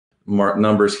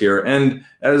numbers here. And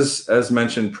as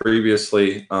mentioned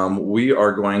previously, we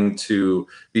are going to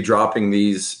be dropping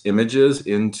these images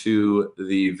into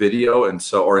the video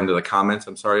or into the comments,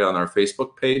 I'm sorry, on our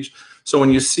Facebook page. So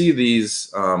when you see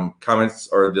these comments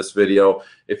or this video,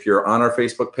 if you're on our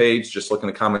Facebook page, just look in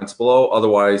the comments below.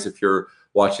 Otherwise, if you're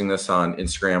watching this on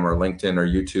Instagram or LinkedIn or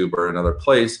YouTube or another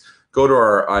place, go to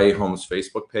our IA Homes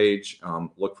Facebook page,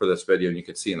 look for this video, and you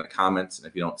can see in the comments. And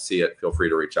if you don't see it, feel free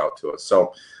to reach out to us.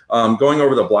 So going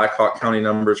over the Black Hawk County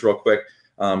numbers real quick,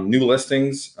 new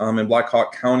listings in Black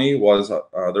Hawk County was,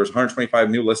 there's 125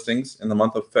 new listings in the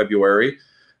month of February,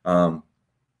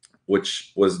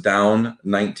 which was down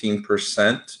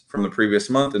 19% from the previous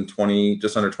month and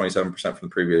just under 27% from the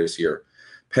previous year.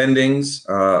 Pendings,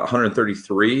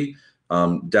 133,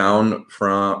 down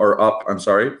from, or up, I'm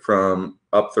sorry, from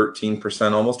up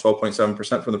 13%, almost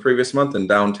 12.7% from the previous month, and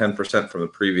down 10% from the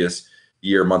previous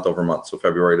year, month over month, so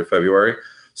February to February.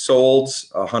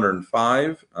 Solds,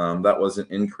 105. That was an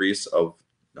increase of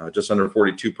just under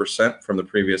 42% from the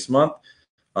previous month,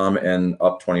 and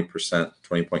up 20%,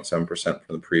 20.7%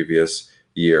 from the previous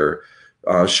year.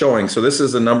 Showings, so this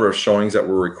is the number of showings that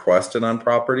were requested on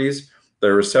properties.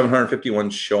 There were 751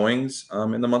 showings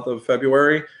in the month of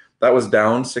February. That was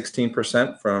down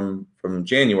 16% from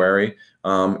January,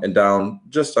 and down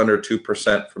just under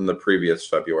 2% from the previous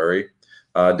February.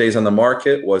 Days on the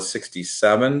market was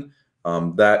 67.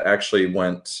 That actually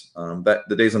went,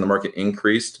 the days on the market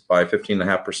increased by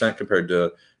 15.5% compared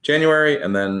to January,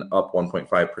 and then up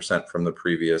 1.5% from the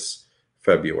previous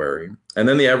February. And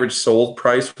then the average sold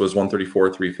price was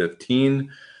 $134,315.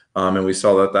 And we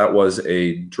saw that was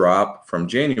a drop from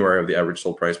January of the average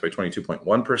sold price by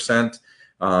 22.1%.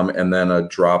 And then a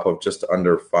drop of just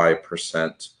under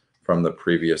 5% from the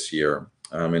previous year.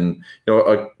 And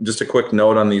just a quick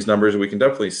note on these numbers, we can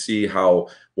definitely see how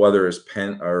weather is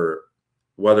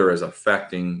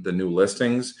affecting the new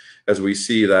listings, as we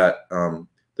see that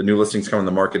the new listings coming on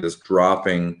the market is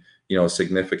dropping,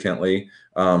 significantly.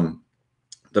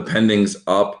 The pendings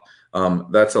up.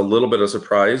 That's a little bit of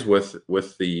surprise with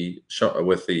the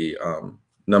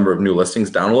number of new listings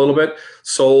down a little bit.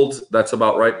 Sold, that's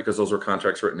about right, because those were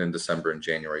contracts written in December and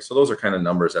January. So those are kind of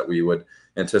numbers that we would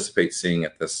anticipate seeing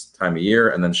at this time of year.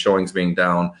 And then showings being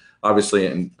down, obviously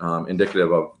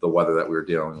indicative of the weather that we were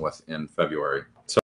dealing with in February.